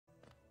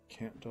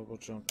Can't double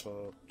jump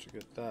up to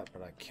get that,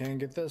 but I can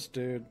get this,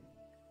 dude.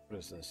 What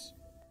is this?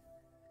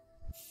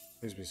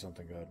 Please be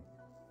something good.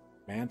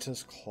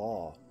 Mantis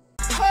Claw.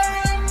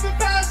 I am the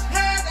best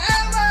head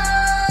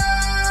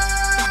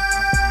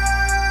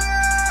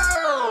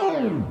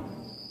ever!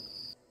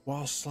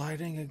 While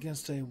sliding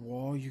against a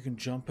wall, you can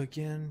jump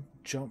again.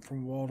 Jump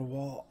from wall to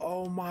wall.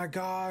 Oh my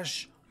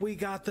gosh! We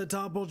got the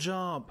double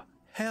jump!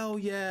 Hell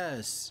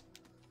yes!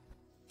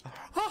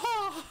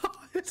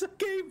 It's a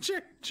game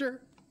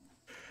changer!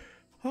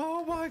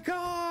 Oh my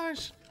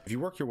gosh! If you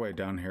work your way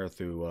down here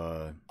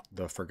through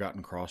the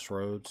Forgotten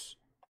Crossroads,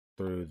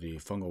 through the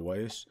Fungal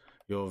Waste,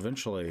 you'll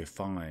eventually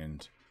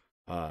find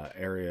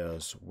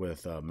areas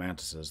with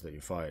mantises that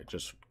you fight.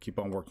 Just keep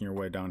on working your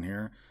way down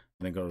here,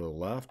 and then go to the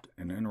left,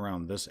 and in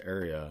around this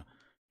area,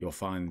 you'll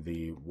find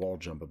the wall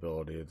jump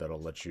ability that'll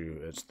let you,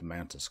 it's the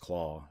Mantis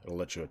Claw, it'll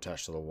let you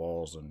attach to the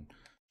walls and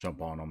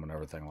jump on them and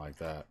everything like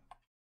that.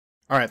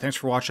 Alright, thanks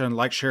for watching.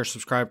 Like, share,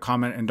 subscribe,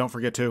 comment, and don't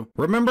forget to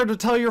remember to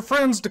tell your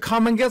friends to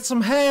come and get some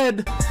head!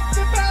 The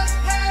best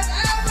head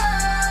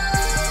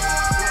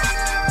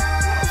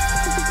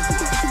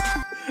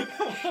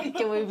ever!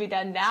 Can we be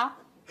done now?